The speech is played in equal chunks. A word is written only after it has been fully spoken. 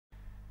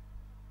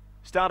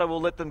Starter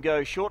will let them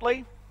go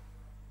shortly.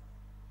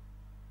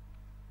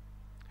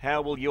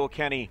 How will Your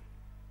Canny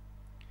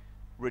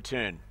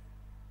return?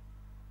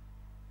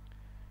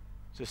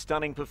 It's a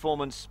stunning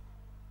performance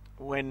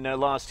when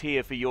last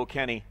here for Your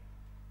Canny.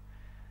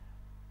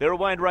 They're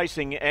away and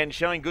racing and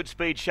showing good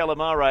speed.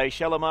 Shalimare.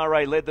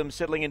 Shalimare led them,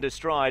 settling into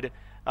stride.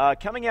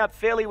 Coming out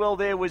fairly well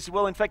there was,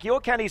 well, in fact,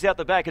 Your Canny's out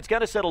the back. It's going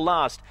to settle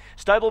last.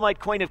 Stablemate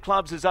Queen of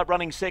Clubs is up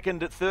running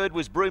second. Third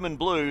was Broom and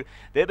Blue.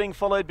 They're being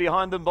followed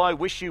behind them by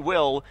Wish You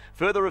Well.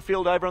 Further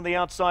afield over on the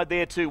outside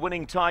there too,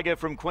 Winning Tiger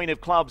from Queen of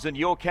Clubs, and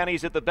Your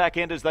Canny's at the back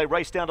end as they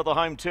race down to the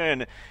home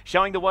turn.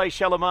 Showing the way,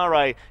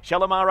 Shalimare.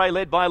 Shalimare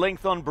led by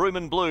length on Broom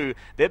and Blue.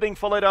 They're being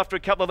followed after a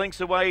couple of lengths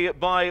away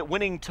by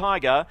Winning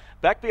Tiger.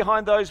 Back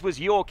behind those was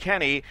Your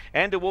Canny,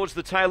 and towards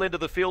the tail end of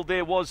the field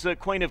there was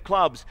Queen of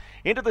Clubs.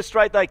 Into the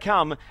straight they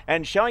come,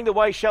 and showing the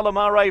way,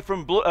 Shalimare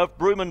from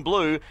Broom and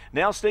Blue.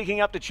 Now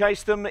sneaking up to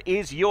chase them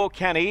is Your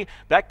Canny.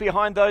 Back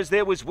behind those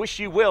there was Wish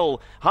You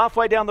Will.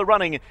 Halfway down the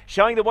running,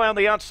 showing the way on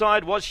the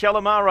outside was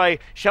Shalimare.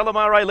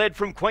 Shalimare led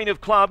from Queen of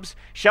Clubs.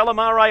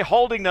 Shalimare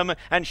holding them,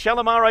 and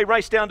Shalimare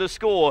raced down to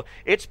score.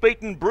 It's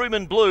beaten Broom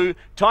and Blue,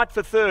 tight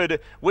for third.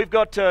 We've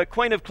got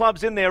Queen of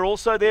Clubs in there.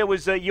 Also there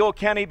was Your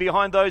Canny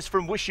behind those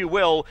from Wish You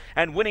Will,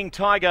 and Winning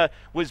Tiger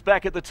was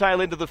back at the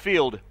tail end of the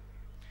field.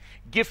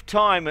 Gift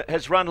Time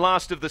has run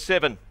last of the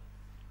 7.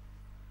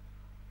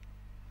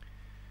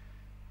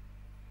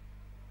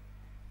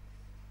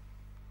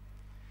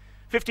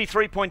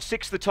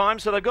 53.6 the time,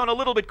 so they've gone a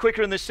little bit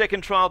quicker in this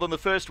second trial than the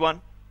first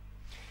one.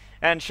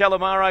 And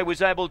Shalimare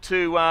was able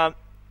to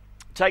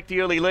take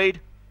the early lead.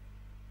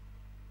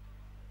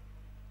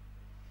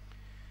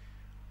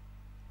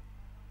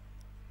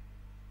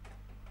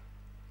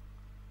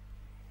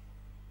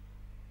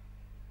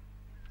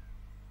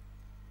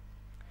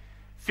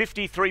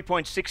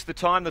 .53.6 the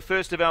time. The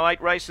first of our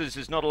 8 races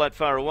is not all that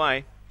far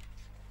away.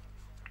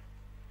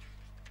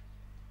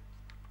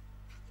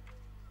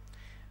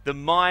 The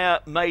Maya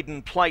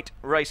Maiden Plate,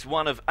 race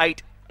 1 of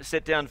 8,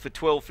 set down for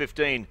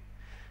 12:15.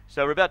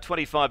 So we're about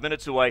 25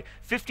 minutes away.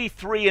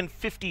 53 and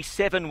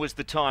 57 was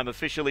the time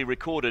officially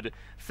recorded.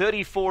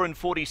 34 and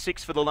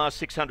 46 for the last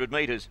 600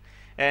 metres.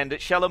 And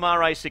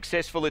Shalimare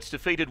successful. It's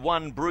defeated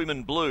 1 Broom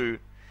and Blue.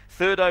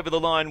 Third over the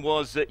line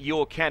was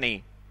Your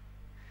Canny.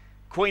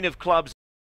 Queen of Clubs